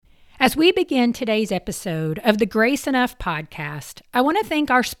As we begin today's episode of the Grace Enough podcast, I want to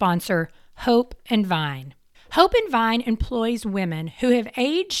thank our sponsor, Hope and Vine. Hope and Vine employs women who have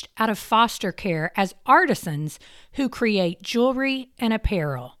aged out of foster care as artisans who create jewelry and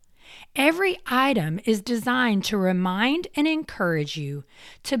apparel. Every item is designed to remind and encourage you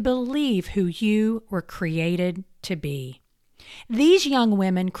to believe who you were created to be. These young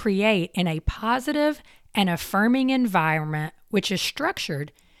women create in a positive and affirming environment which is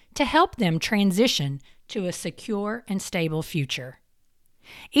structured to help them transition to a secure and stable future.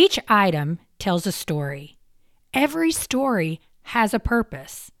 Each item tells a story. Every story has a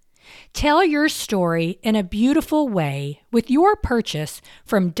purpose. Tell your story in a beautiful way with your purchase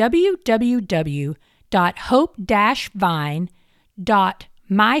from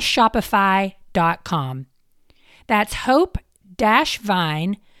www.hope-vine.myshopify.com. That's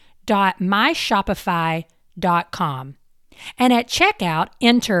hope-vine.myshopify.com. And at checkout,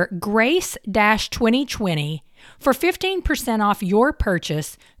 enter GRACE-2020 for 15% off your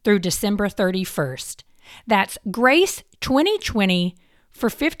purchase through December 31st. That's GRACE-2020 for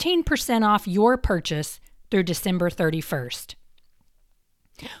 15% off your purchase through December 31st.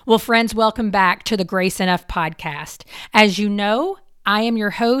 Well, friends, welcome back to the Grace Enough podcast. As you know, I am your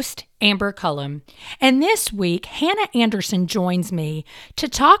host, Amber Cullum, and this week, Hannah Anderson joins me to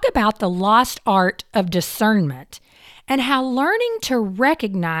talk about the lost art of discernment and how learning to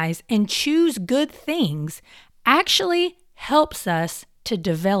recognize and choose good things actually helps us to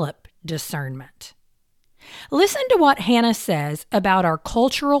develop discernment. Listen to what Hannah says about our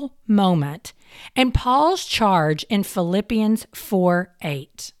cultural moment and Paul's charge in Philippians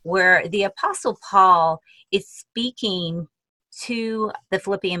 4:8, where the Apostle Paul is speaking to the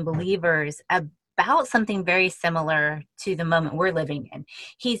Philippian believers about something very similar to the moment we're living in.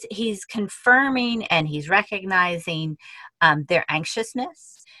 He's confirming and he's recognizing their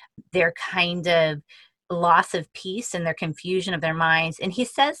anxiousness, their kind of loss of peace and their confusion of their minds. And he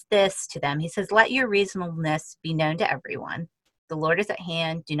says this to them. He says, "Let your reasonableness be known to everyone. The Lord is at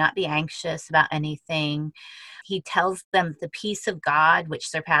hand. Do not be anxious about anything." He tells them the peace of God, which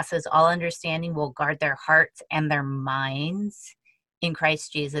surpasses all understanding, will guard their hearts and their minds in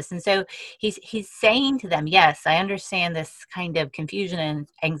Christ Jesus. And so he's saying to them, yes, I understand this kind of confusion and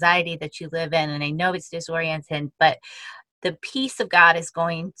anxiety that you live in, and I know it's disorienting, but the peace of God is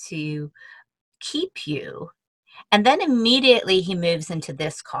going to keep you. And then immediately he moves into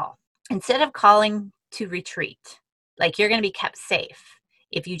this call. Instead of calling to retreat, like you're going to be kept safe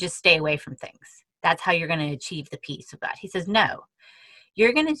if you just stay away from things. That's how you're going to achieve the peace of God. He says, no,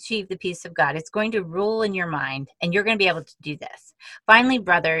 you're going to achieve the peace of God. It's going to rule in your mind, and you're going to be able to do this. Finally,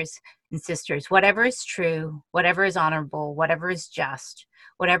 brothers and sisters, whatever is true, whatever is honorable, whatever is just,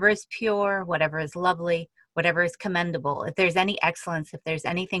 whatever is pure, whatever is lovely, whatever is commendable, if there's any excellence, if there's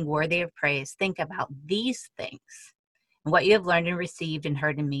anything worthy of praise, think about these things. And what you have learned and received and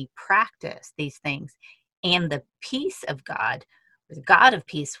heard in me, practice these things, and the peace of God, the God of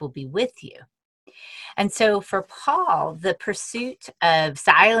peace, will be with you. And so for Paul, the pursuit of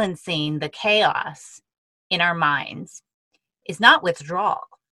silencing the chaos in our minds is not withdrawal.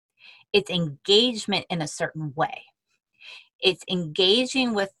 It's engagement in a certain way. It's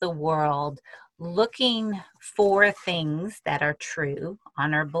engaging with the world, looking for things that are true,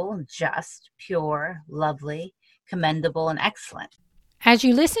 honorable, just, pure, lovely, commendable, and excellent. As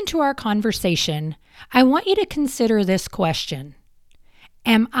you listen to our conversation, I want you to consider this question.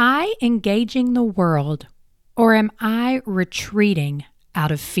 Am I engaging the world, or am I retreating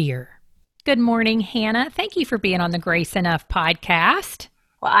out of fear? Good morning, Hannah. Thank you for being on the Grace Enough podcast.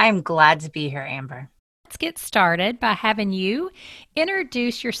 Well, I'm glad to be here, Amber. Let's get started by having you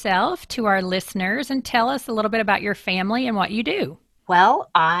introduce yourself to our listeners and tell us a little bit about your family and what you do. Well,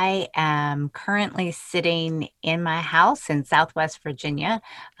 I am currently sitting in my house in Southwest Virginia.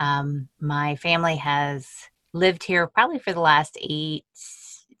 My family has lived here probably for the last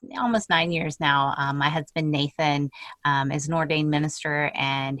almost 9 years now. My husband, Nathan, is an ordained minister,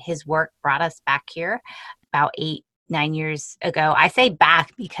 and his work brought us back here about 9 years ago. I say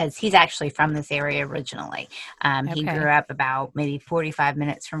back because he's actually from this area originally. He grew up about maybe 45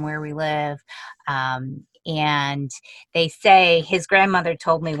 minutes from where we live. And they say his grandmother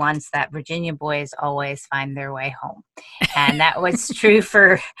told me once that Virginia boys always find their way home. And that was true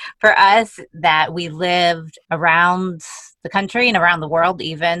for us, that we lived around the country and around the world,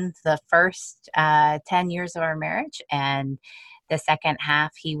 even the first 10 years of our marriage. And the second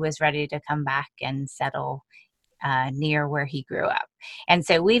half, he was ready to come back and settle near where he grew up. And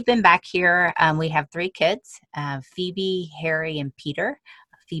so we've been back here. We have 3 kids, Phoebe, Harry, and Peter.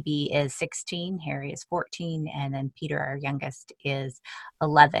 Phoebe is 16, Harry is 14, and then Peter, our youngest, is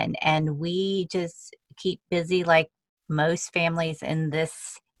 11. And we just keep busy like most families in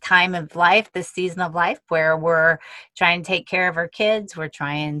this time of life, this season of life, where we're trying to take care of our kids. We're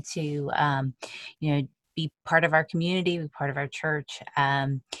trying to, be part of our community, be part of our church.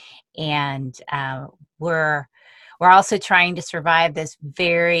 And we're also trying to survive this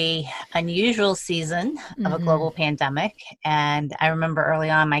very unusual season of a Mm-hmm. global pandemic. And I remember early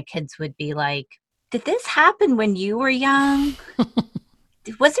on, my kids would be like, "Did this happen when you were young?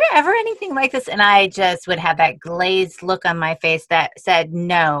 Was there ever anything like this?" And I just would have that glazed look on my face that said,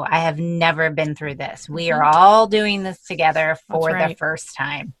 "No, I have never been through this. We are Mm-hmm. all doing this together That's for the right. first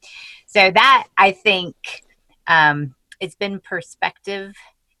time." So that, I think, it's been perspective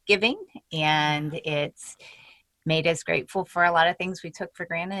giving, and it's made us grateful for a lot of things we took for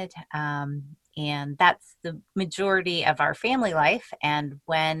granted. And that's the majority of our family life. And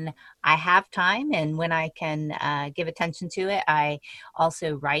when I have time and when I can give attention to it, I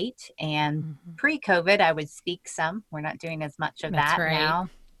also write. And Mm-hmm. pre-COVID, I would speak some. We're not doing as much of That's that right. now.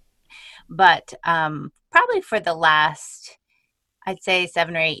 But probably for the last, I'd say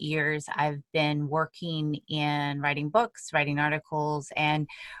 7 or 8 years, I've been working in writing books, writing articles, and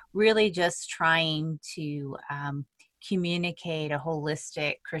really just trying to communicate a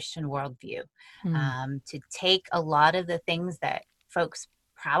holistic Christian worldview, Mm. to take a lot of the things that folks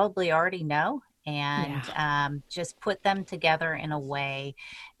probably already know Yeah. and just put them together in a way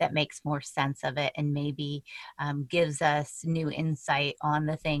that makes more sense of it, and maybe gives us new insight on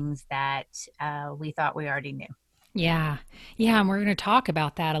the things that we thought we already knew. Yeah. Yeah. And we're going to talk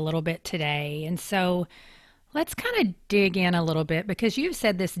about that a little bit today. And so let's kind of dig in a little bit because you've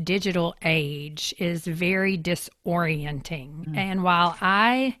said this digital age is very disorienting. Mm, And while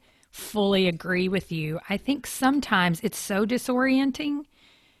I fully agree with you, I think sometimes it's so disorienting,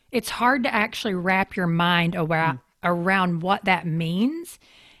 it's hard to actually wrap your mind mm. around what that means.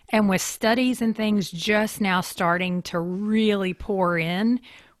 And with studies and things just now starting to really pour in,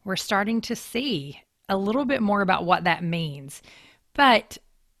 we're starting to see a little bit more about what that means. But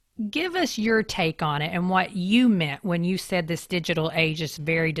give us your take on it and what you meant when you said this digital age is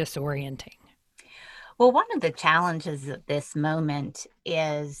very disorienting. Well, one of the challenges of this moment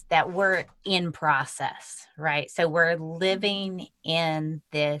is that we're in process, right? So we're living in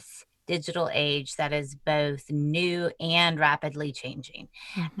this digital age that is both new and rapidly changing.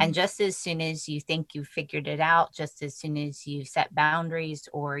 Mm-hmm. And just as soon as you think you've figured it out, just as soon as you've set boundaries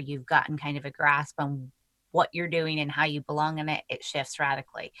or you've gotten kind of a grasp on what you're doing and how you belong in it, it shifts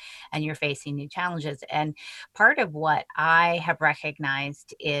radically and you're facing new challenges. And part of what I have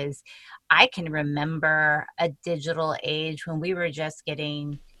recognized is I can remember a digital age when we were just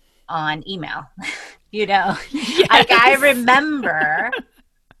getting on email. you know, like I Yes. remember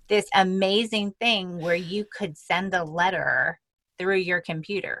this amazing thing where you could send a letter through your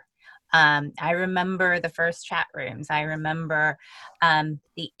computer. I remember the first chat rooms. I remember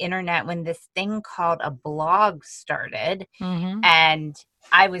the internet when this thing called a blog started. Mm-hmm. And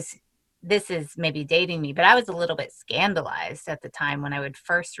I was, this is maybe dating me, but I was a little bit scandalized at the time when I would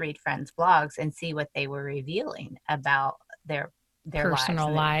first read friends' blogs and see what they were revealing about their lives. Personal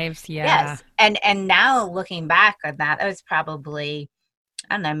And lives. Yeah. yes, and now looking back on that, that was probably,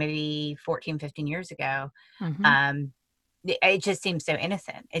 I don't know, maybe 14, 15 years ago. Mm-hmm. Um, it just seems so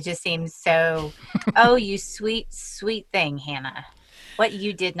innocent. It just seems so, oh, you sweet, sweet thing, Hannah. What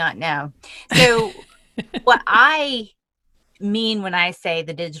you did not know. So, what I mean when I say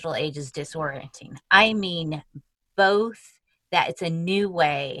the digital age is disorienting, I mean both that it's a new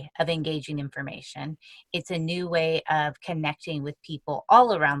way of engaging information. It's a new way of connecting with people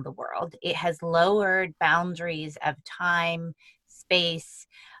all around the world. It has lowered boundaries of time, space.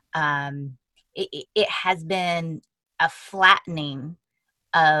 It has been a flattening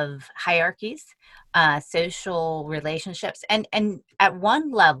of hierarchies, social relationships, and at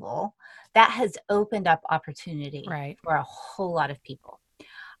one level, that has opened up opportunity Right. for a whole lot of people.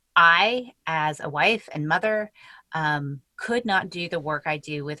 I, as a wife and mother, could not do the work I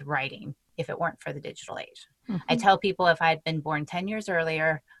do with writing if it weren't for the digital age. I Mm-hmm. tell people if I had been born 10 years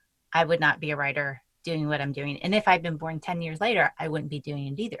earlier, I would not be a writer doing what I'm doing. And if I'd been born 10 years later, I wouldn't be doing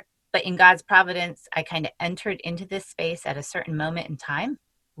it either. But in God's providence, I kind of entered into this space at a certain moment in time,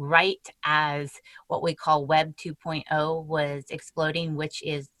 right as what we call Web 2.0 was exploding, which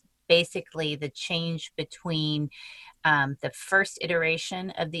is basically the change between the first iteration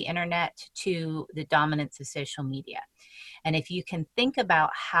of the internet to the dominance of social media. And if you can think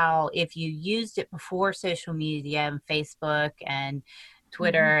about how, if you used it before social media and Facebook and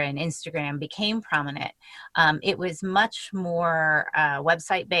Twitter and Instagram became prominent, it was much more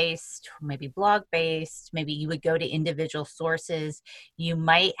website based, maybe blog based. Maybe you would go to individual sources. You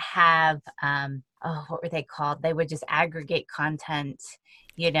might have, what were they called? They would just aggregate content,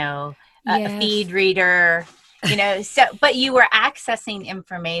 a Yes. feed reader, so, but you were accessing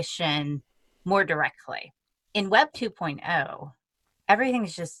information more directly. In Web 2.0,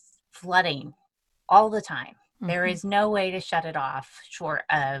 everything's just flooding all the time. There is no way to shut it off short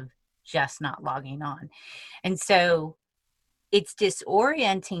of just not logging on. And so it's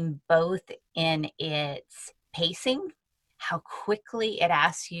disorienting both in its pacing, how quickly it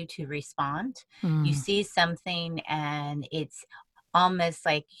asks you to respond. You Mm. see something and it's almost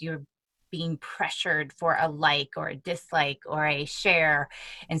like you're being pressured for a like or a dislike or a share.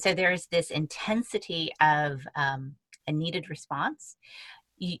 And so there's this intensity of a needed response.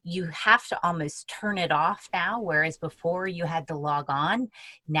 You have to almost turn it off now, whereas before you had to log on.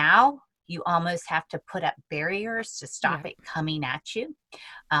 Now you almost have to put up barriers to stop Yeah. it coming at you,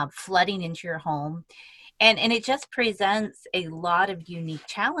 flooding into your home. And it just presents a lot of unique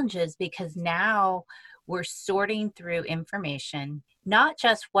challenges because now we're sorting through information, not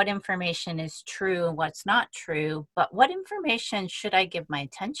just what information is true and what's not true, but what information should I give my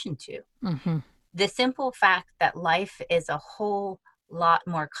attention to? Mm-hmm. The simple fact that life is a whole lot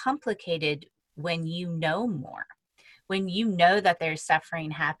more complicated when you know more, when you know that there's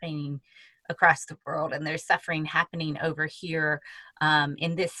suffering happening across the world and there's suffering happening over here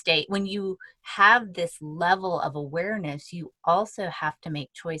in this state. When you have this level of awareness, you also have to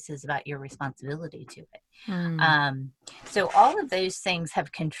make choices about your responsibility to it. Mm. Um, so all of those things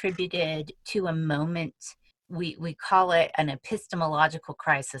have contributed to a moment. We call it an epistemological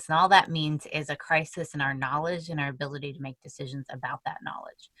crisis. And all that means is a crisis in our knowledge and our ability to make decisions about that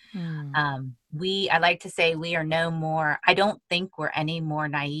knowledge. Mm. I like to say we are no more, I don't think we're any more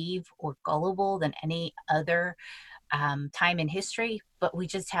naive or gullible than any other time in history, but we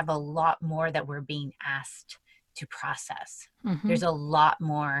just have a lot more that we're being asked to process. Mm-hmm. There's a lot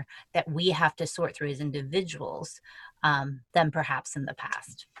more that we have to sort through as individuals than perhaps in the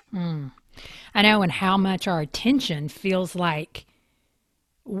past. Mm. I know, and how much our attention feels like,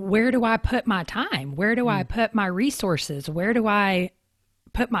 where do I put my time? Where do I Mm. put my resources? Where do I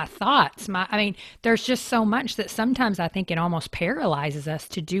put my thoughts? I mean, there's just so much that sometimes I think it almost paralyzes us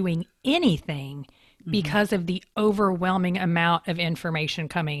to doing anything Mhm. because of the overwhelming amount of information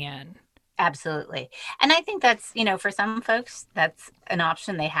coming in. Absolutely. And I think that's, for some folks, that's an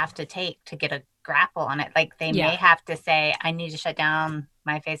option they have to take to get a grapple on it. Like they may Yeah. have to say, I need to shut down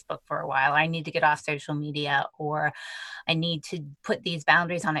my Facebook for a while. I need to get off social media, or I need to put these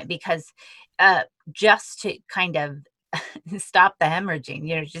boundaries on it because just to kind of stop the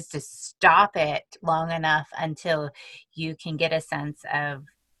hemorrhaging, just to stop it long enough until you can get a sense of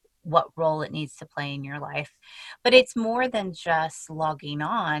what role it needs to play in your life. But it's more than just logging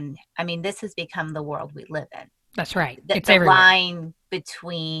on. I mean, this has become the world we live in. That's right. The, It's the everywhere. line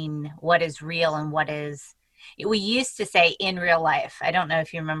between what is real and what is, we used to say in real life. I don't know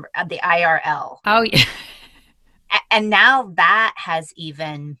if you remember the IRL. Oh, yeah. And now that has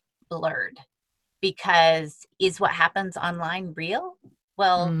even blurred because is what happens online real?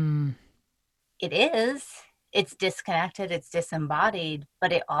 Well, Mm. it is. It's disconnected, it's disembodied,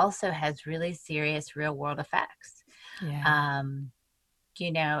 but it also has really serious real world effects. Yeah. Um,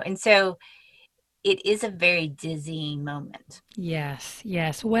 and so it is a very dizzying moment. Yes.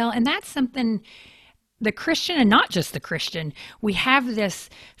 Yes. Well, and that's something the Christian, and not just the Christian, we have this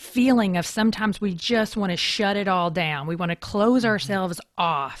feeling of sometimes we just want to shut it all down. We want to close Mhm. ourselves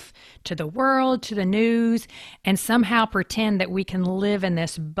off to the world, to the news, and somehow pretend that we can live in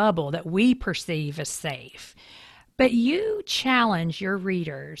this bubble that we perceive as safe. But you challenge your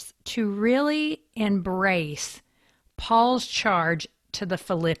readers to really embrace Paul's charge to the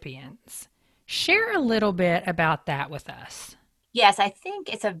Philippians. Share a little bit about that with us. Yes, I think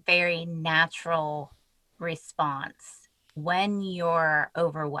it's a very natural response when you're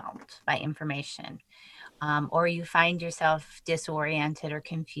overwhelmed by information, or you find yourself disoriented or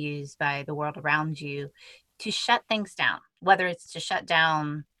confused by the world around you, to shut things down, whether it's to shut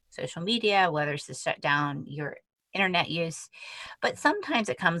down social media, whether it's to shut down your internet use. But sometimes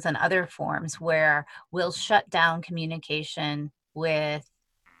it comes in other forms where we'll shut down communication with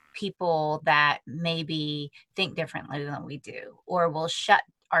people that maybe think differently than we do, or we'll shut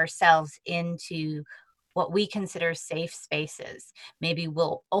ourselves into what we consider safe spaces. Maybe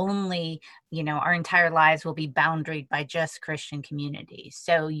we'll only, our entire lives will be boundaried by just Christian communities.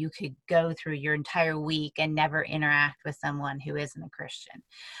 So you could go through your entire week and never interact with someone who isn't a Christian.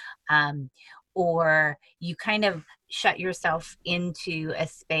 Um, or you kind of shut yourself into a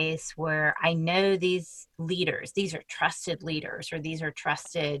space where I know these leaders, these are trusted leaders, or these are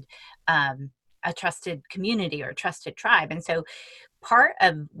trusted, a trusted community or a trusted tribe. And so part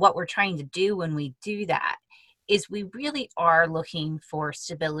of what we're trying to do when we do that is we really are looking for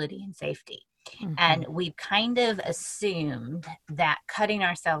stability and safety. And we've kind of assumed that cutting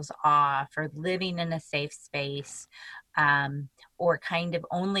ourselves off or living in a safe space, or kind of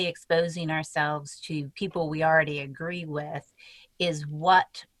only exposing ourselves to people we already agree with, is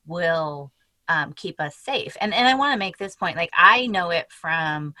what will keep us safe. And I want to make this point, like, I know it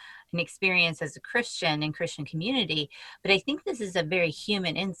from an experience as a Christian in Christian community, but I think this is a very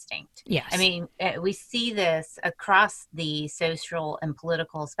human instinct. Yes. I mean, we see this across the social and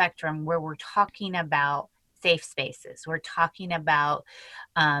political spectrum where we're talking about safe spaces. We're talking about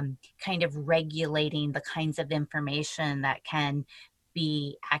kind of regulating the kinds of information that can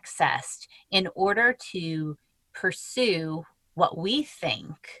be accessed in order to pursue what we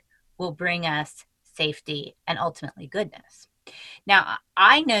think will bring us safety and ultimately goodness. Now,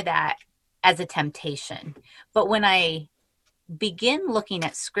 I know that as a temptation, but when I begin looking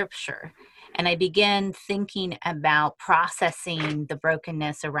at scripture and I begin thinking about processing the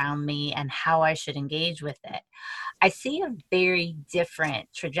brokenness around me and how I should engage with it, I see a very different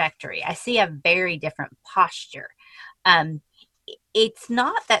trajectory. I see a very different posture. Um, it's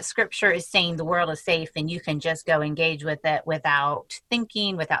not that scripture is saying the world is safe and you can just go engage with it without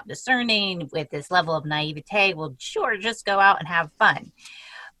thinking, without discerning, with this level of naivete. Well, sure, just go out and have fun.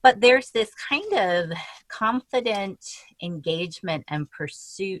 But there's this kind of confident engagement and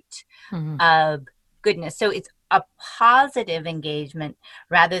pursuit of goodness. So it's a positive engagement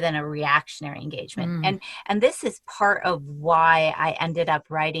rather than a reactionary engagement. And this is part of why I ended up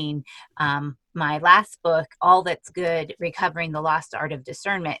writing my last book, All That's Good, Recovering the Lost Art of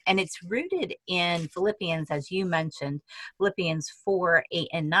Discernment. And it's rooted in Philippians, as you mentioned, Philippians 4, 8,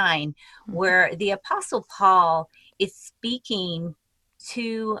 and 9, where the Apostle Paul is speaking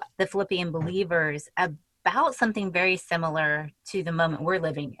to the Philippian believers about something very similar to the moment we're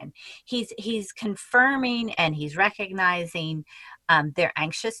living in. He's confirming and he's recognizing their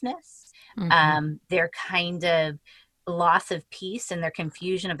anxiousness, their kind of loss of peace and their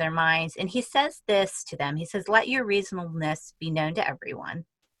confusion of their minds. And he says this to them. He says, "Let your reasonableness be known to everyone.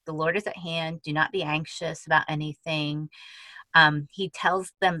 The Lord is at hand. Do not be anxious about anything." He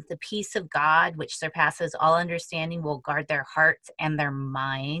tells them the peace of God, which surpasses all understanding, will guard their hearts and their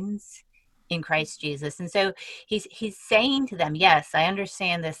minds in Christ Jesus. And so he's saying to them, yes, I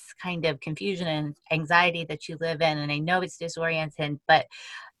understand this kind of confusion and anxiety that you live in, and I know it's disoriented, but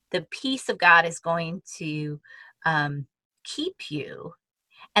the peace of God is going to keep you.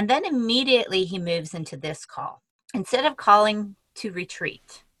 And then immediately he moves into this call. Instead of calling to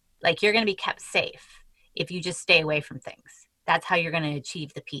retreat, like you're going to be kept safe if you just stay away from things. That's how you're going to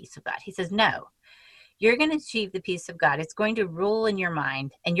achieve the peace of God. He says, no, you're going to achieve the peace of God. It's going to rule in your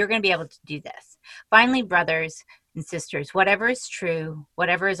mind, and you're going to be able to do this. Finally, brothers and sisters, whatever is true,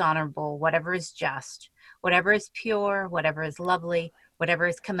 whatever is honorable, whatever is just, whatever is pure, whatever is lovely, whatever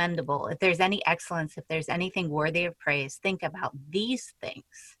is commendable, if there's any excellence, if there's anything worthy of praise, think about these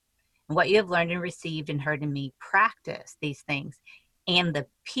things. And what you have learned and received and heard in me, practice these things, and the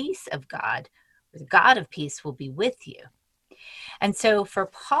peace of God, the God of peace, will be with you. And so for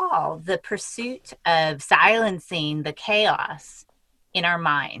Paul, the pursuit of silencing the chaos in our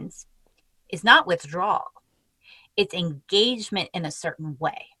minds is not withdrawal. It's engagement in a certain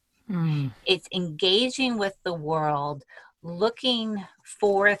way. It's engaging with the world, looking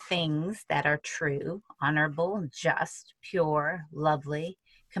for things that are true, honorable, just, pure, lovely,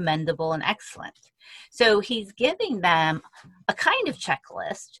 commendable, and excellent. So he's giving them a kind of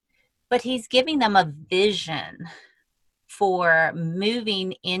checklist, but he's giving them a vision for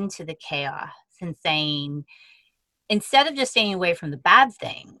moving into the chaos and saying, instead of just staying away from the bad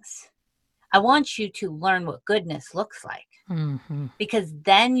things, I want you to learn what goodness looks like, because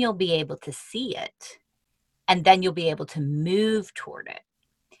then you'll be able to see it, and then you'll be able to move toward it.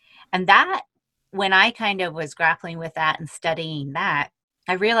 And that, when I kind of was grappling with that and studying that,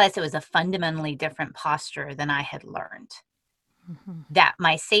 I realized it was a fundamentally different posture than I had learned. That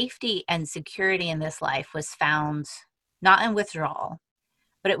my safety and security in this life was found not in withdrawal,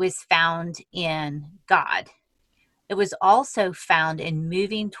 but it was found in God. It was also found in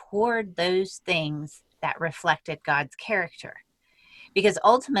moving toward those things that reflected God's character. Because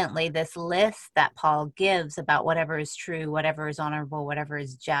ultimately, this list that Paul gives about whatever is true, whatever is honorable, whatever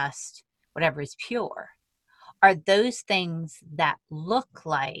is just, whatever is pure, are those things that look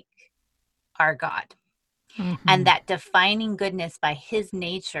like our God. And that defining goodness by his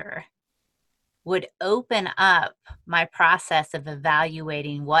nature would open up my process of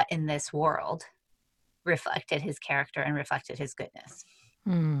evaluating what in this world reflected his character and reflected his goodness.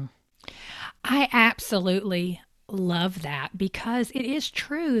 Hmm. I absolutely love that, because it is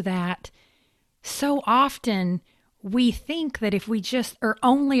true that so often we think that if we just are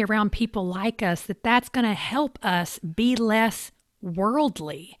only around people like us, that that's going to help us be less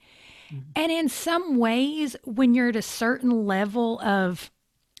worldly. Mhm. And in some ways, when you're at a certain level of,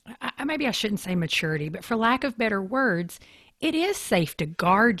 maybe I shouldn't say maturity, but for lack of better words, it is safe to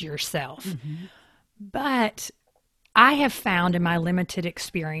guard yourself. Mhm. But I have found in my limited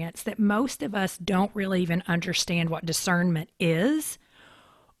experience that most of us don't really even understand what discernment is,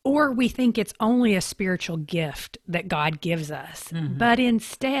 or we think it's only a spiritual gift that God gives us. Mhm. But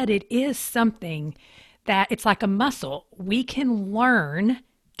instead, it is something that it's like a muscle. We can learn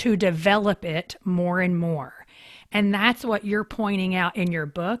to develop it more and more. And that's what you're pointing out in your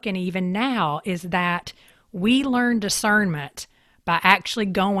book. And even now, is that we learn discernment by actually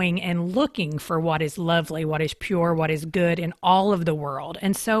going and looking for what is lovely, what is pure, what is good in all of the world.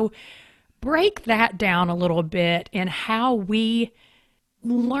 And so, break that down a little bit in how we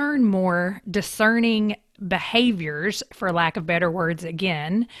learn more discerning behaviors, for lack of better words,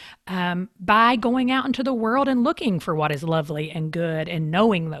 again, by going out into the world and looking for what is lovely and good and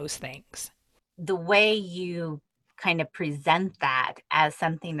knowing those things. The way you kind of present that as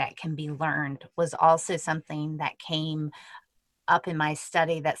something that can be learned was also something that came up in my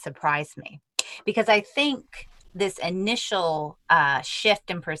study that surprised me, because I think this initial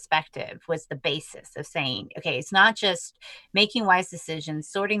shift in perspective was the basis of saying, okay, it's not just making wise decisions,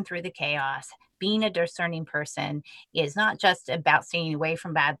 sorting through the chaos. Being a discerning person is not just about staying away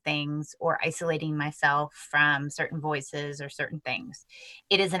from bad things or isolating myself from certain voices or certain things.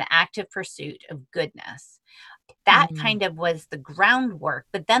 It is an active pursuit of goodness. That Mm. kind of was the groundwork.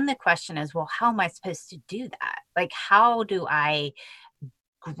 But then the question is, well, how am I supposed to do that? Like, how do I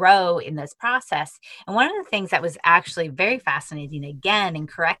grow in this process? And one of the things that was actually very fascinating, again, in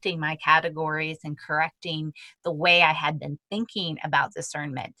correcting my categories and correcting the way I had been thinking about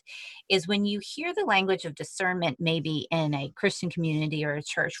discernment, is when you hear the language of discernment, maybe in a Christian community or a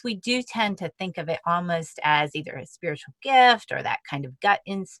church, we do tend to think of it almost as either a spiritual gift or that kind of gut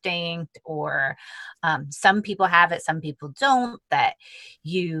instinct, or some people have it, some people don't, that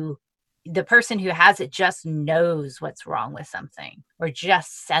you the person who has it just knows what's wrong with something or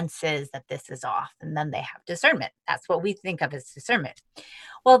just senses that this is off, and then they have discernment. That's what we think of as discernment.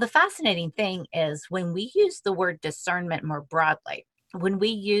 Well, the fascinating thing is when we use the word discernment more broadly, when we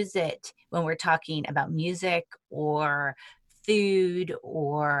use it when we're talking about music or food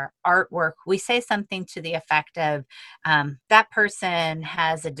or artwork, we say something to the effect of that person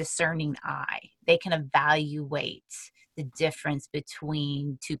has a discerning eye. They can evaluate the difference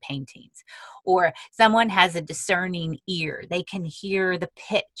between two paintings. Or someone has a discerning ear. They can hear the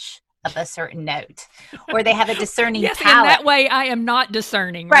pitch of a certain note. Or they have a discerning Yes, in palate. that way, I am not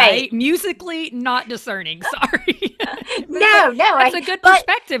discerning, Right. right? Musically, not discerning. Sorry. No, no, That's a good but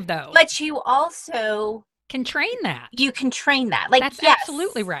perspective, though. you also Can train that. you can train that. Like, That's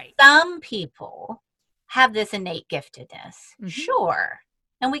absolutely yes, right. some people have this innate giftedness. Hmm. Sure.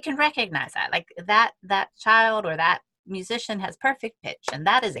 And we can recognize that. Like that child or that musician has perfect pitch, and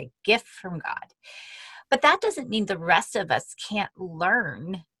that is a gift from God. But that doesn't mean the rest of us can't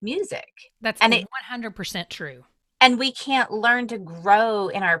learn music. That's And it 100% true. and we can't learn to grow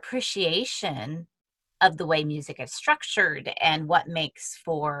in our appreciation of the way music is structured and what makes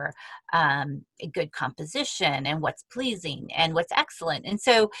for a good composition and what's pleasing and what's excellent. And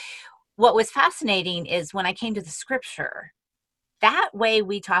so, what was fascinating is when I came to the scripture, that way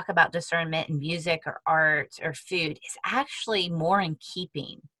we talk about discernment in music or art or food is actually more in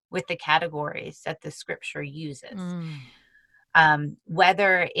keeping with the categories that the scripture uses. Mm.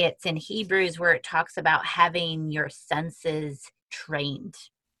 Whether it's in Hebrews where it talks about having your senses trained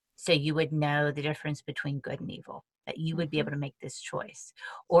so you would know the difference between good and evil, that you would be Hmm. able to make this choice.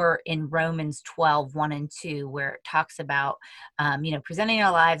 Or in Romans 12, 1 and 2, where it talks about, presenting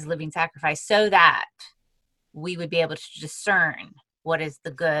our lives living sacrifice so that we would be able to discern what is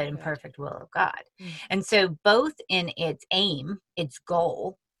the good and Good. perfect will of God. Mm. And so, both in its aim, its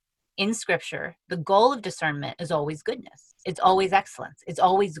goal, in scripture, the goal of discernment is always goodness. It's always excellence. It's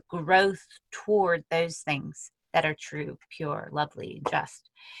always growth toward those things that are true, pure, lovely, just.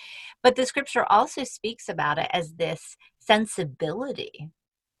 But the scripture also speaks about it as this sensibility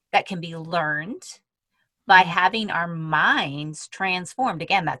that can be learned by Mm. having our minds transformed.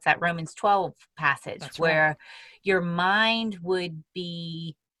 Again, that's that Romans 12 passage That's right. where your mind would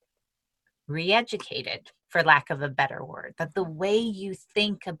be re-educated, for lack of a better word, that the way you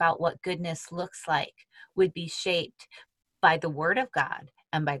think about what goodness looks like would be shaped by the word of God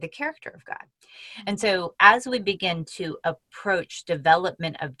and by the character of God. And so as we begin to approach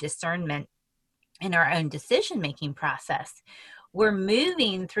development of discernment in our own decision-making process, we're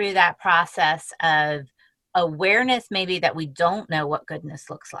moving through that process of awareness, maybe that we don't know what goodness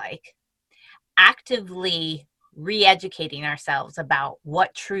looks like, actively re-educating ourselves about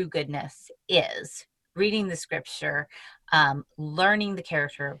what true goodness is, reading the scripture, learning the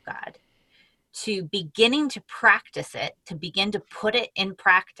character of God, to beginning to practice it, to begin to put it in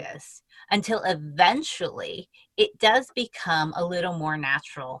practice until eventually it does become a little more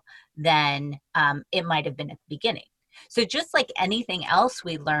natural than it might have been at the beginning. So just like anything else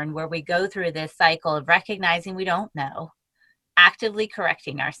we learn, where we go through this cycle of recognizing we don't know, actively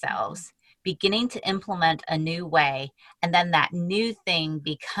correcting ourselves, beginning to implement a new way, and then that new thing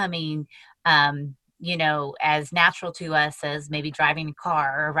becoming as natural to us as maybe driving a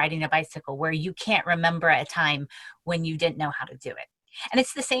car or riding a bicycle, where you can't remember a time when you didn't know how to do it. And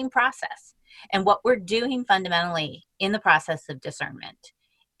it's the same process. And what we're doing fundamentally in the process of discernment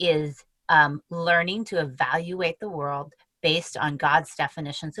is learning to evaluate the world based on God's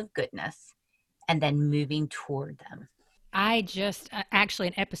definitions of goodness and then moving toward them. I just actually,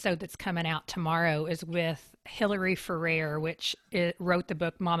 an episode that's coming out tomorrow is with Hillary Ferrer, which wrote the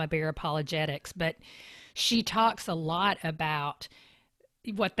book Mama Bear Apologetics. But she talks a lot about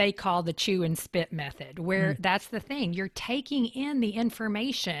what they call the chew and spit method, where that's the thing. You're taking in the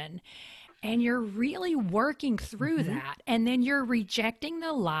information and you're really working through that. And then you're rejecting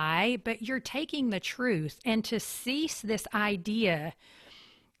the lie, but you're taking the truth. And to cease this idea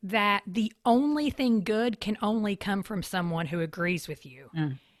that the only thing good can only come from someone who agrees with you.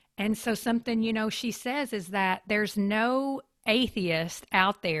 And so something, she says is that there's no atheist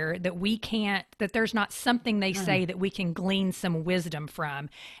out there that there's not something they say that we can glean some wisdom from.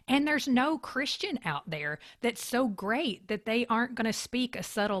 And there's no Christian out there that's so great that they aren't going to speak a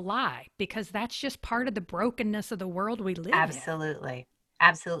subtle lie, because that's just part of the brokenness of the world we live in. Absolutely.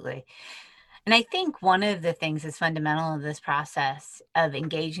 Absolutely. And I think one of the things that's fundamental in this process of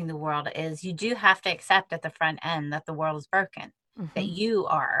engaging the world is you do have to accept at the front end that the world is broken, that you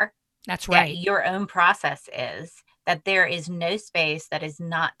are, That's that right. your own process is, that there is no space that is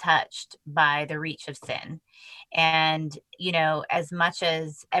not touched by the reach of sin. And, as much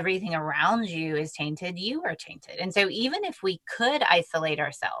as everything around you is tainted, you are tainted. And so even if we could isolate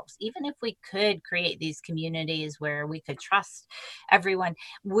ourselves, even if we could create these communities where we could trust everyone,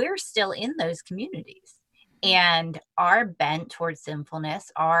 we're still in those communities. And our bent towards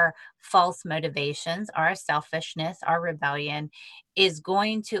sinfulness, our false motivations, our selfishness, our rebellion is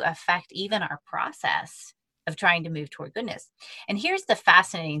going to affect even our process of trying to move toward goodness. And here's the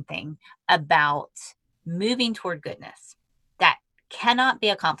fascinating thing about moving toward goodness that cannot be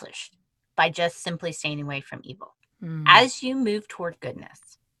accomplished by just simply staying away from evil. As you move toward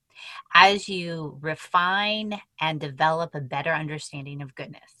goodness, as you refine and develop a better understanding of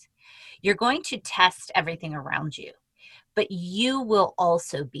goodness, you're going to test everything around you, but you will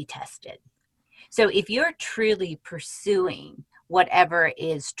also be tested. So if you're truly pursuing whatever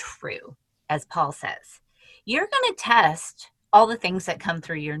is true, as Paul says, you're going to test all the things that come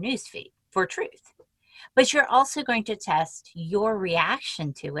through your newsfeed for truth. But you're also going to test your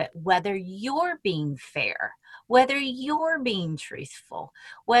reaction to it, whether you're being fair, whether you're being truthful,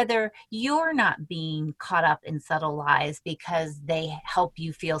 whether you're not being caught up in subtle lies because they help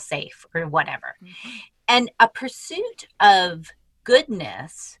you feel safe or whatever. And a pursuit of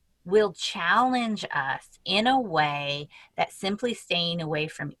goodness will challenge us in a way that simply staying away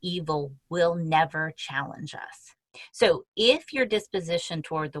from evil will never challenge us. So if your disposition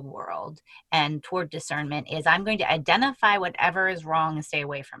toward the world and toward discernment is, I'm going to identify whatever is wrong and stay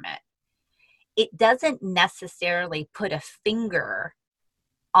away from it, it doesn't necessarily put a finger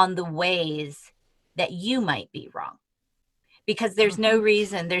on the ways that you might be wrong. Because there's no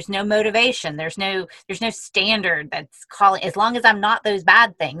reason, there's no motivation, there's no standard that's calling, as long as I'm not those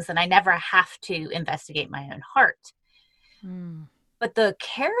bad things, then I never have to investigate my own heart. But the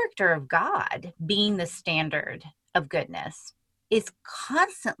character of God, being the standard of goodness, is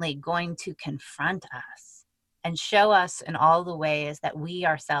constantly going to confront us and show us in all the ways that we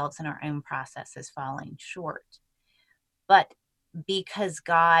ourselves in our own process is falling short. But because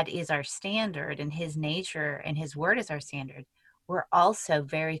God is our standard and his nature and his word is our standard, we're also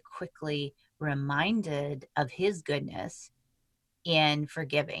very quickly reminded of his goodness in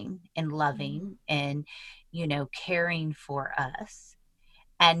forgiving and loving and, caring for us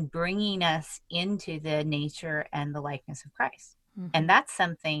and bringing us into the nature and the likeness of Christ. And that's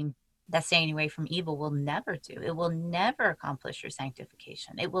something that staying away from evil will never do. It will never accomplish your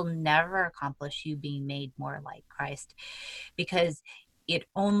sanctification. It will never accomplish you being made more like Christ, because it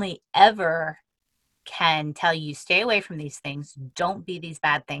only ever can tell you stay away from these things, don't be these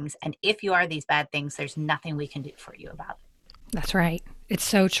bad things, and if you are these bad things, there's nothing we can do for you about it. That's right. It's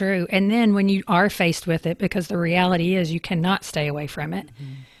so true. And then when you are faced with it, because the reality is you cannot stay away from it,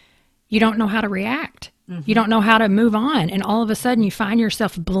 you don't know how to react. You don't know how to move on. And all of a sudden you find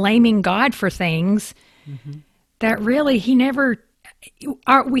yourself blaming God for things that really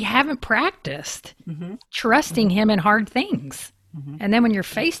we haven't practiced trusting him in hard things. And then when you're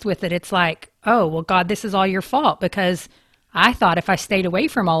faced with it, it's like, oh, well, God, this is all your fault, because I thought if I stayed away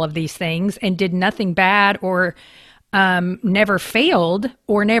from all of these things and did nothing bad, or never failed,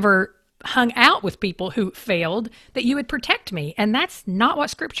 or never hung out with people who failed, that you would protect me. And that's not what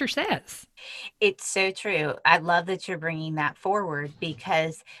Scripture says. It's so true. I love that you're bringing that forward,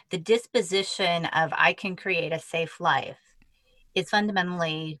 because the disposition of I can create a safe life is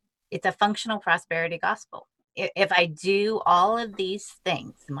fundamentally, it's a functional prosperity gospel. If I do all of these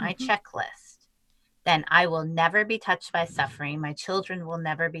things, my checklist, then I will never be touched by suffering. My children will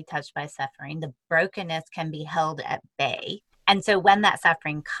never be touched by suffering. The brokenness can be held at bay. And so when that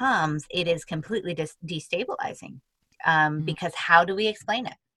suffering comes, it is completely destabilizing, because how do we explain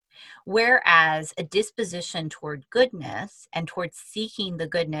it? Whereas a disposition toward goodness and towards seeking the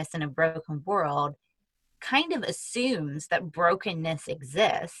goodness in a broken world kind of assumes that brokenness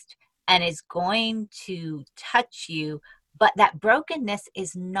exists and is going to touch you, but that brokenness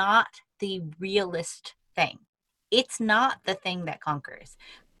is not the realist thing. It's not the thing that conquers.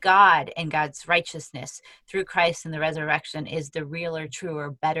 God and God's righteousness through Christ and the resurrection is the realer,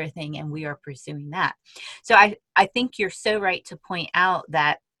 truer, better thing, and we are pursuing that. So I think you're so right to point out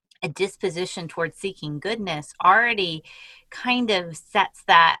that a disposition towards seeking goodness already kind of sets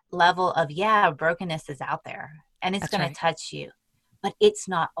that level of, yeah, brokenness is out there and it's going to touch you, but it's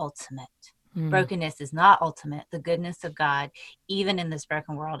not ultimate. Brokenness is not ultimate. The goodness of God, even in this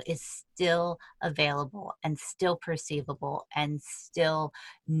broken world, is still available and still perceivable and still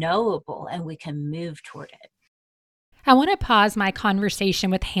knowable, and we can move toward it. I want to pause my conversation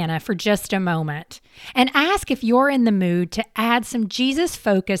with Hannah for just a moment and ask if you're in the mood to add some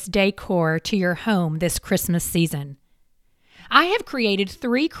Jesus-focused decor to your home this Christmas season. I have created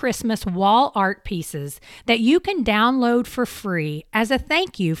 3 Christmas wall art pieces that you can download for free as a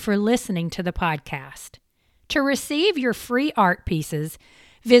thank you for listening to the podcast. To receive your free art pieces,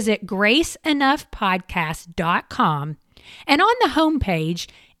 visit graceenoughpodcast.com, and on the homepage,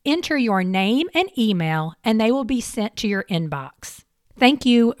 enter your name and email, and they will be sent to your inbox. Thank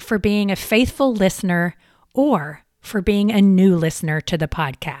you for being a faithful listener, or for being a new listener to the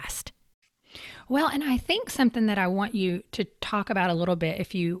podcast. Well, and I think something that I want you to talk about a little bit,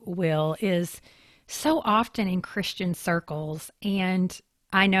 if you will, is so often in Christian circles, and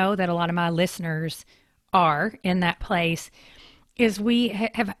I know that a lot of my listeners are in that place, is we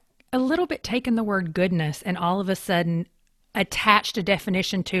have a little bit taken the word goodness and all of a sudden attached a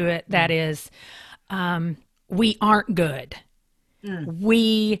definition to it that is, we aren't good.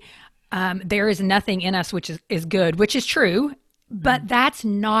 We, there is nothing in us which is good, which is true, but that's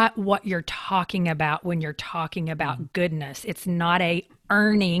not what you're talking about when you're talking about goodness. It's not a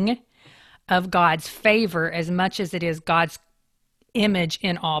earning of God's favor as much as it is God's image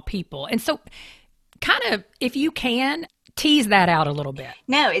in all people. And so kind of, if you can, tease that out a little bit.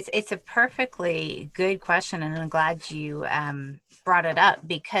 No, it's a perfectly good question, and I'm glad you brought it up,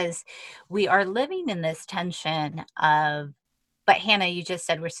 because we are living in this tension of, but Hannah, you just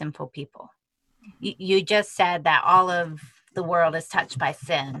said we're sinful people. You just said that all of the world is touched by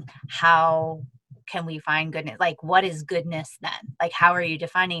sin. How can we find goodness? Like, what is goodness then? Like, how are you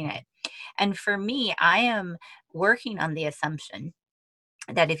defining it? And for me, I am working on the assumption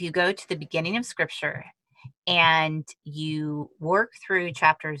that if you go to the beginning of Scripture and you work through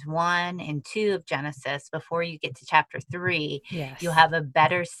chapters 1 and 2 of Genesis before you get to chapter 3, Yes. you'll have a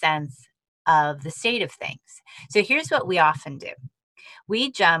better sense of the state of things. So here's what we often do.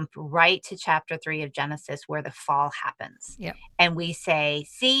 We jump right to chapter 3 of Genesis where the fall happens. Yep. And we say,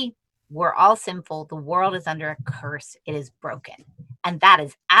 see, we're all sinful. The world is under a curse. It is broken. And that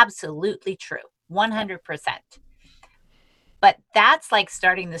is absolutely true, 100%. But that's like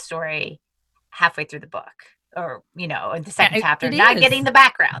starting the story halfway through the book, or, in the second chapter, not getting the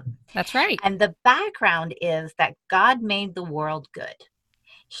background. That's right. And the background is that God made the world good.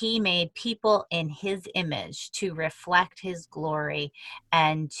 He made people in his image to reflect his glory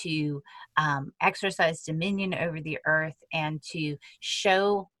and to exercise dominion over the earth and to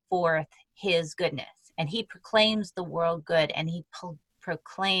show forth his goodness. And he proclaims the world good, and he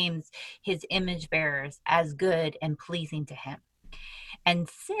proclaims his image bearers as good and pleasing to him. And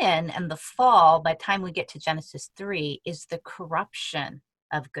sin and the fall, by the time we get to Genesis 3, is the corruption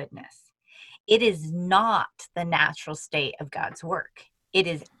of goodness. It is not the natural state of God's work. It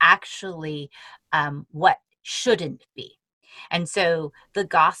is actually what shouldn't be. And so the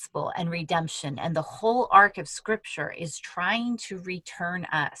gospel and redemption and the whole arc of scripture is trying to return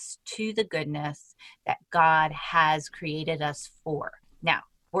us to the goodness that God has created us for. Now,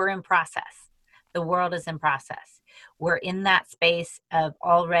 we're in process. The world is in process. We're in that space of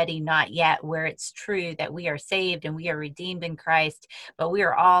already not yet, where it's true that we are saved and we are redeemed in Christ, but we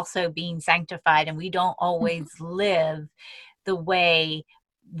are also being sanctified, and we don't always live the way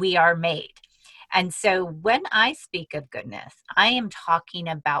we are made. And so when I speak of goodness, I am talking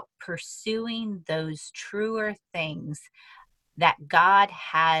about pursuing those truer things that God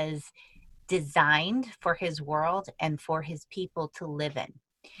has designed for his world and for his people to live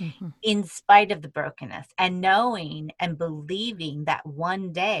in spite of the brokenness, and knowing and believing that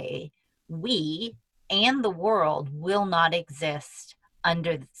one day we and the world will not exist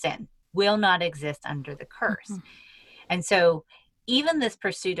under the sin, will not exist under the curse. And so even this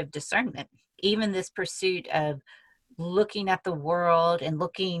pursuit of discernment, even this pursuit of looking at the world and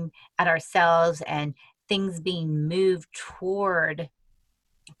looking at ourselves and things being moved toward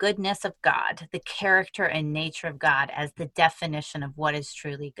goodness of God, the character and nature of God as the definition of what is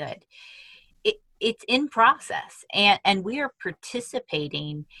truly good. It's in process, and we are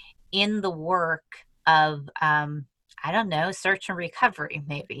participating in the work of I don't know, search and recovery,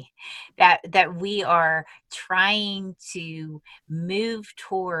 maybe, that we are trying to move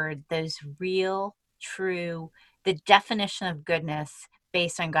toward those real, true, the definition of goodness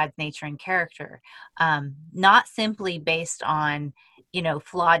based on God's nature and character, not simply based on,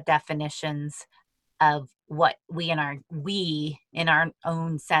 flawed definitions of what we in our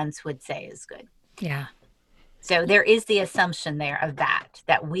own sense would say is good. Yeah. So there is the assumption there of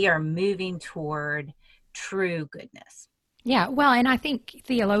that we are moving toward true goodness. Yeah, well, and I think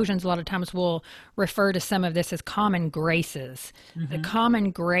theologians a lot of times will refer to some of this as common graces, the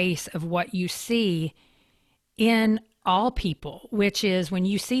common grace of what you see in all people, which is when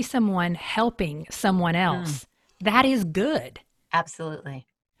you see someone helping someone else, that is good. Absolutely.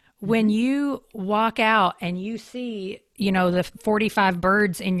 When you walk out and you see, the 45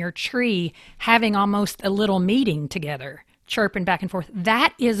 birds in your tree having almost a little meeting together, chirping back and forth,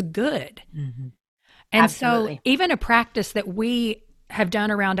 that is good. And Absolutely. so even a practice that we have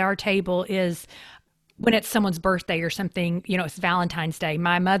done around our table is when it's someone's birthday or something, it's Valentine's Day,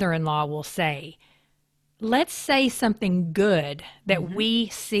 my mother-in-law will say, let's say something good that we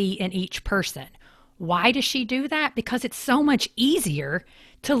see in each person. Why does she do that? Because it's so much easier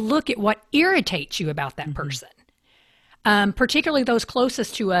to look at what irritates you about that person, particularly those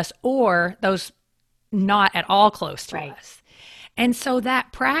closest to us or those not at all close to us. And so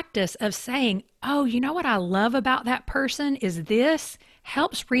that practice of saying, oh, you know what I love about that person is this,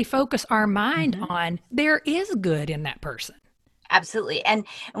 helps refocus our mind on there is good in that person. Absolutely. And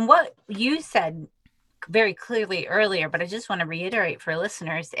what you said very clearly earlier, but I just want to reiterate for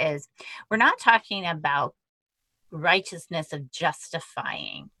listeners, is we're not talking about righteousness of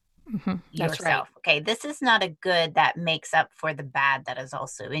justifying That's yourself. right. Okay, this is not a good that makes up for the bad that is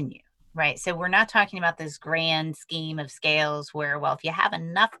also in you. Right. So we're not talking about this grand scheme of scales where, well, if you have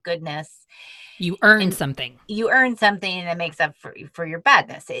enough goodness, you earn something. You earn something that makes up for your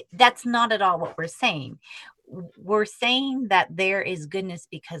badness. That's not at all what we're saying. We're saying that there is goodness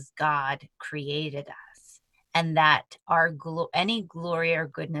because God created us, and that any glory or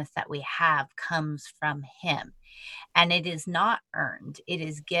goodness that we have comes from him. And it is not earned. It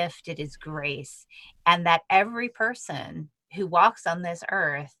is gift. It is grace. And that every person who walks on this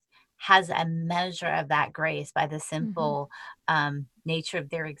earth has a measure of that grace by the simple nature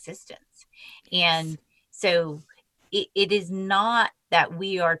of their existence. And so it is not that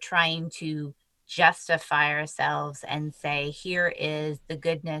we are trying to justify ourselves and say, here is the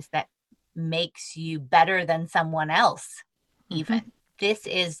goodness that makes you better than someone else, even. This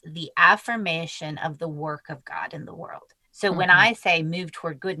is the affirmation of the work of God in the world. So when I say move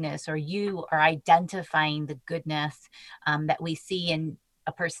toward goodness, or you are identifying the goodness that we see in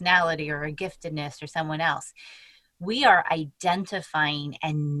a personality or a giftedness or someone else, we are identifying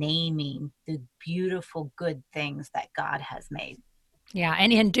and naming the beautiful good things that God has made. Yeah,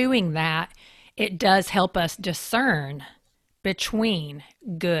 and in doing that, it does help us discern between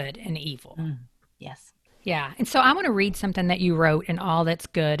good and evil. Yes. Yeah, and so I want to read something that you wrote in All That's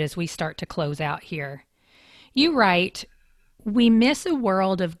Good as we start to close out here. You write, We miss a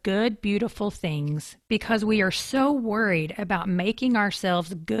world of good, beautiful things because we are so worried about making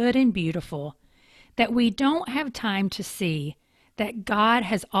ourselves good and beautiful that we don't have time to see that God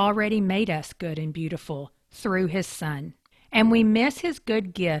has already made us good and beautiful through His Son. And we miss His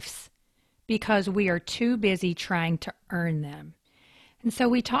good gifts because we are too busy trying to earn them. And so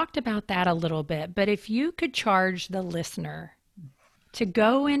we talked about that a little bit, but if you could charge the listener to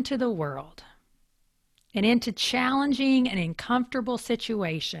go into the world and into challenging and uncomfortable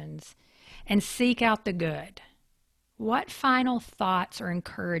situations and seek out the good, what final thoughts or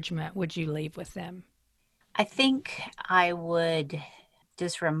encouragement would you leave with them? I think I would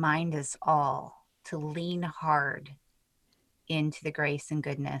just remind us all to lean hard into the grace and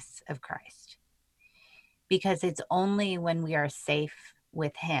goodness of Christ, because it's only when we are safe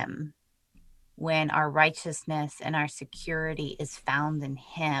with Him, when our righteousness and our security is found in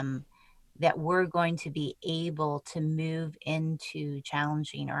Him, that we're going to be able to move into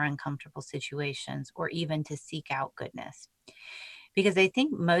challenging or uncomfortable situations, or even to seek out goodness. Because I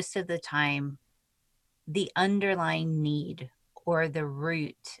think most of the time, the underlying need or the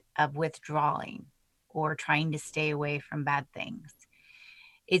root of withdrawing or trying to stay away from bad things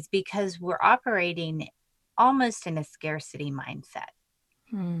is because we're operating almost in a scarcity mindset,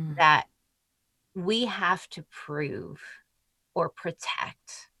 Hmm. that we have to prove or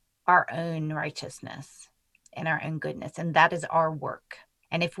protect our own righteousness and our own goodness. And that is our work.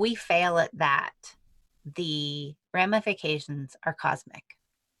 And if we fail at that, the ramifications are cosmic,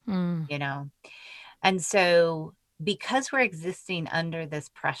 Hmm. you know? And so, because we're existing under this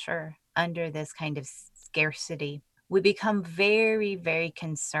pressure, under this kind of scarcity, we become very, very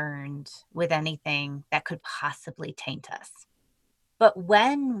concerned with anything that could possibly taint us. But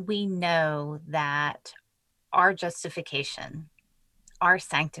when we know that our justification, our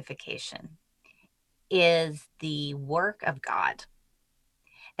sanctification is the work of God,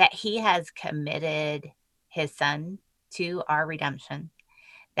 that He has committed His Son to our redemption,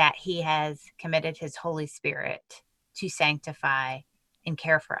 that He has committed His Holy Spirit to sanctify and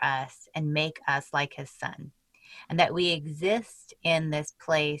care for us and make us like His Son, and that we exist in this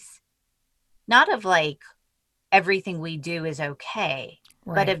place, not of like everything we do is okay,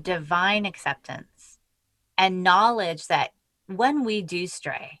 but Right. of divine acceptance and knowledge that when we do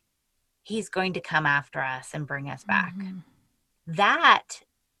stray, He's going to come after us and bring us back. Mm-hmm. That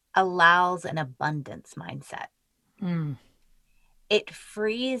allows an abundance mindset. Mm. It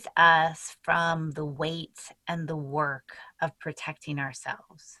frees us from the weight and the work of protecting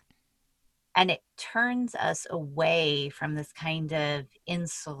ourselves. And it turns us away from this kind of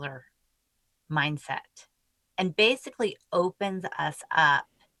insular mindset and basically opens us up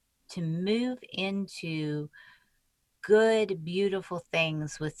to move into good, beautiful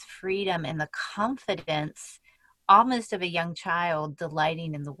things with freedom and the confidence almost of a young child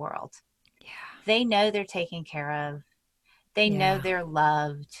delighting in the world. Yeah. They know they're taken care of. They know Yeah. they're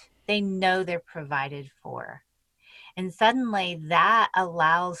loved. They know they're provided for. And suddenly that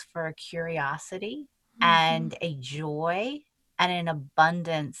allows for a curiosity Mm-hmm. and a joy and an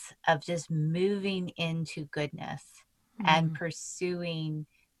abundance of just moving into goodness and Mm. pursuing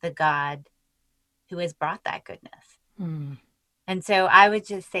the God who has brought that goodness. Mm. And so I would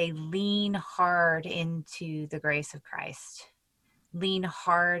just say lean hard into the grace of Christ. Lean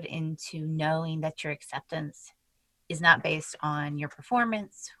hard into knowing that your acceptance is not based on your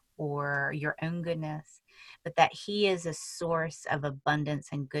performance or your own goodness, but that He is a source of abundance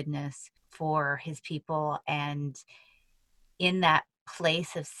and goodness for His people. And in that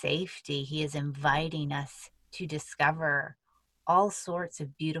place of safety, He is inviting us to discover all sorts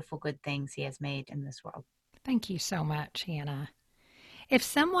of beautiful, good things He has made in this world. Thank you so much, Hannah. If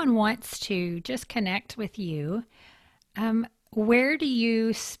someone wants to just connect with you, where do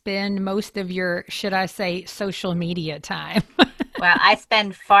you spend most of your, should I say, social media time? Well, I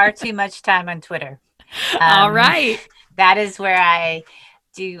spend far too much time on Twitter. All Um, right. that is where I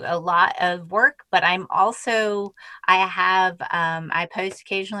do a lot of work, but I post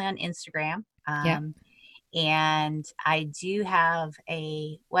occasionally on Instagram. Yep. And I do have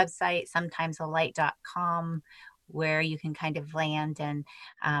a website, sometimesalight.com, where you can kind of land. And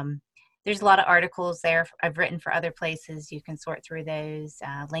there's a lot of articles there I've written for other places. You can sort through those,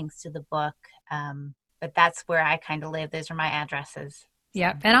 links to the book. But that's where I kind of live. Those are my addresses. So.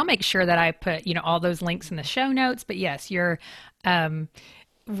 Yep. And I'll make sure that I put, all those links in the show notes. But yes, um,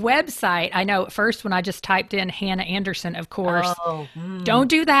 website, I know at first when I just typed in Hannah Anderson, of course, Don't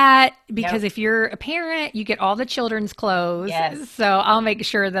do that because if you're a parent, you get all the children's clothes. Yes. So I'll make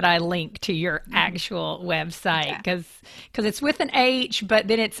sure that I link to your actual website because it's with an H, but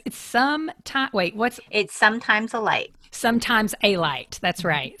then it's sometimes Sometimes a Light. Sometimes a Light. That's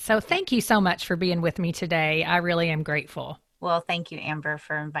right. So thank you so much for being with me today. I really am grateful. Well, thank you, Amber,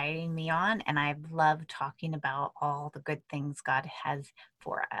 for inviting me on. And I've loved talking about all the good things God has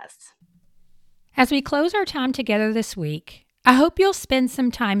for us. As we close our time together this week, I hope you'll spend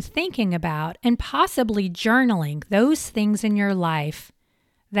some time thinking about and possibly journaling those things in your life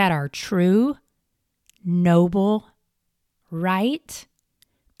that are true, noble, right,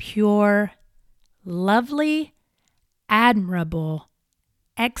 pure, lovely, admirable,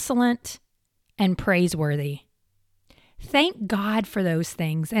 excellent, and praiseworthy. Thank God for those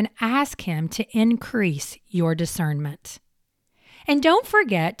things and ask Him to increase your discernment. And don't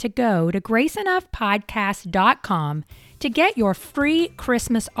forget to go to graceenoughpodcast.com to get your free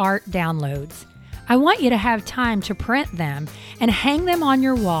Christmas art downloads. I want you to have time to print them and hang them on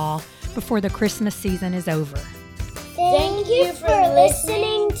your wall before the Christmas season is over. Thank you for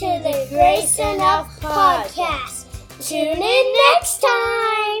listening to the Grace Enough Podcast. Tune in next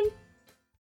time.